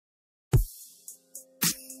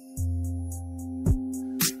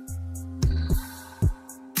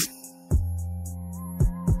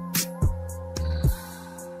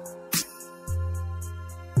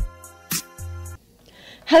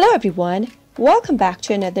Hello everyone, welcome back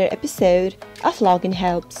to another episode of Login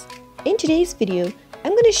Helps. In today's video,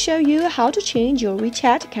 I'm going to show you how to change your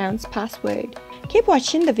WeChat account's password. Keep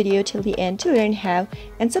watching the video till the end to learn how,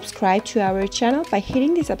 and subscribe to our channel by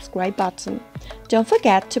hitting the subscribe button. Don't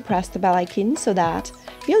forget to press the bell icon so that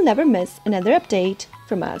you'll never miss another update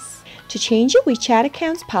from us. To change your WeChat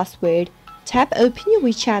account's password, tap Open your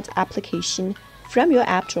WeChat application from your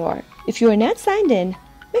app drawer. If you are not signed in,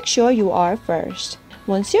 make sure you are first.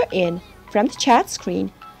 Once you're in, from the chat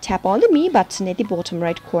screen, tap on the Me button at the bottom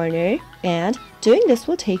right corner, and doing this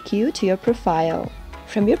will take you to your profile.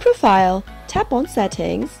 From your profile, tap on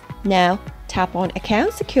Settings. Now, tap on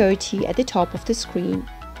Account Security at the top of the screen.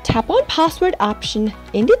 Tap on Password option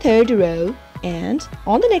in the third row, and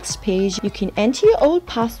on the next page, you can enter your old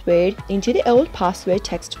password into the old password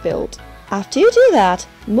text field. After you do that,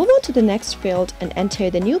 move on to the next field and enter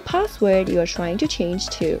the new password you are trying to change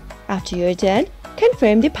to. After you're done,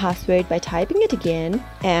 confirm the password by typing it again,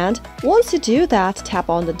 and once you do that, tap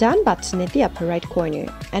on the Done button at the upper right corner.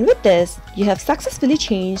 And with this, you have successfully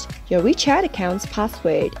changed your WeChat account's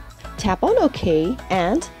password. Tap on OK,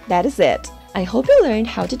 and that is it. I hope you learned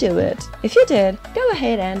how to do it. If you did, go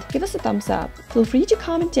ahead and give us a thumbs up. Feel free to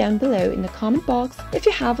comment down below in the comment box if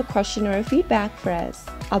you have a question or a feedback for us.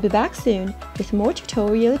 I'll be back soon with more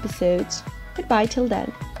tutorial episodes. Goodbye till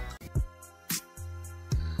then.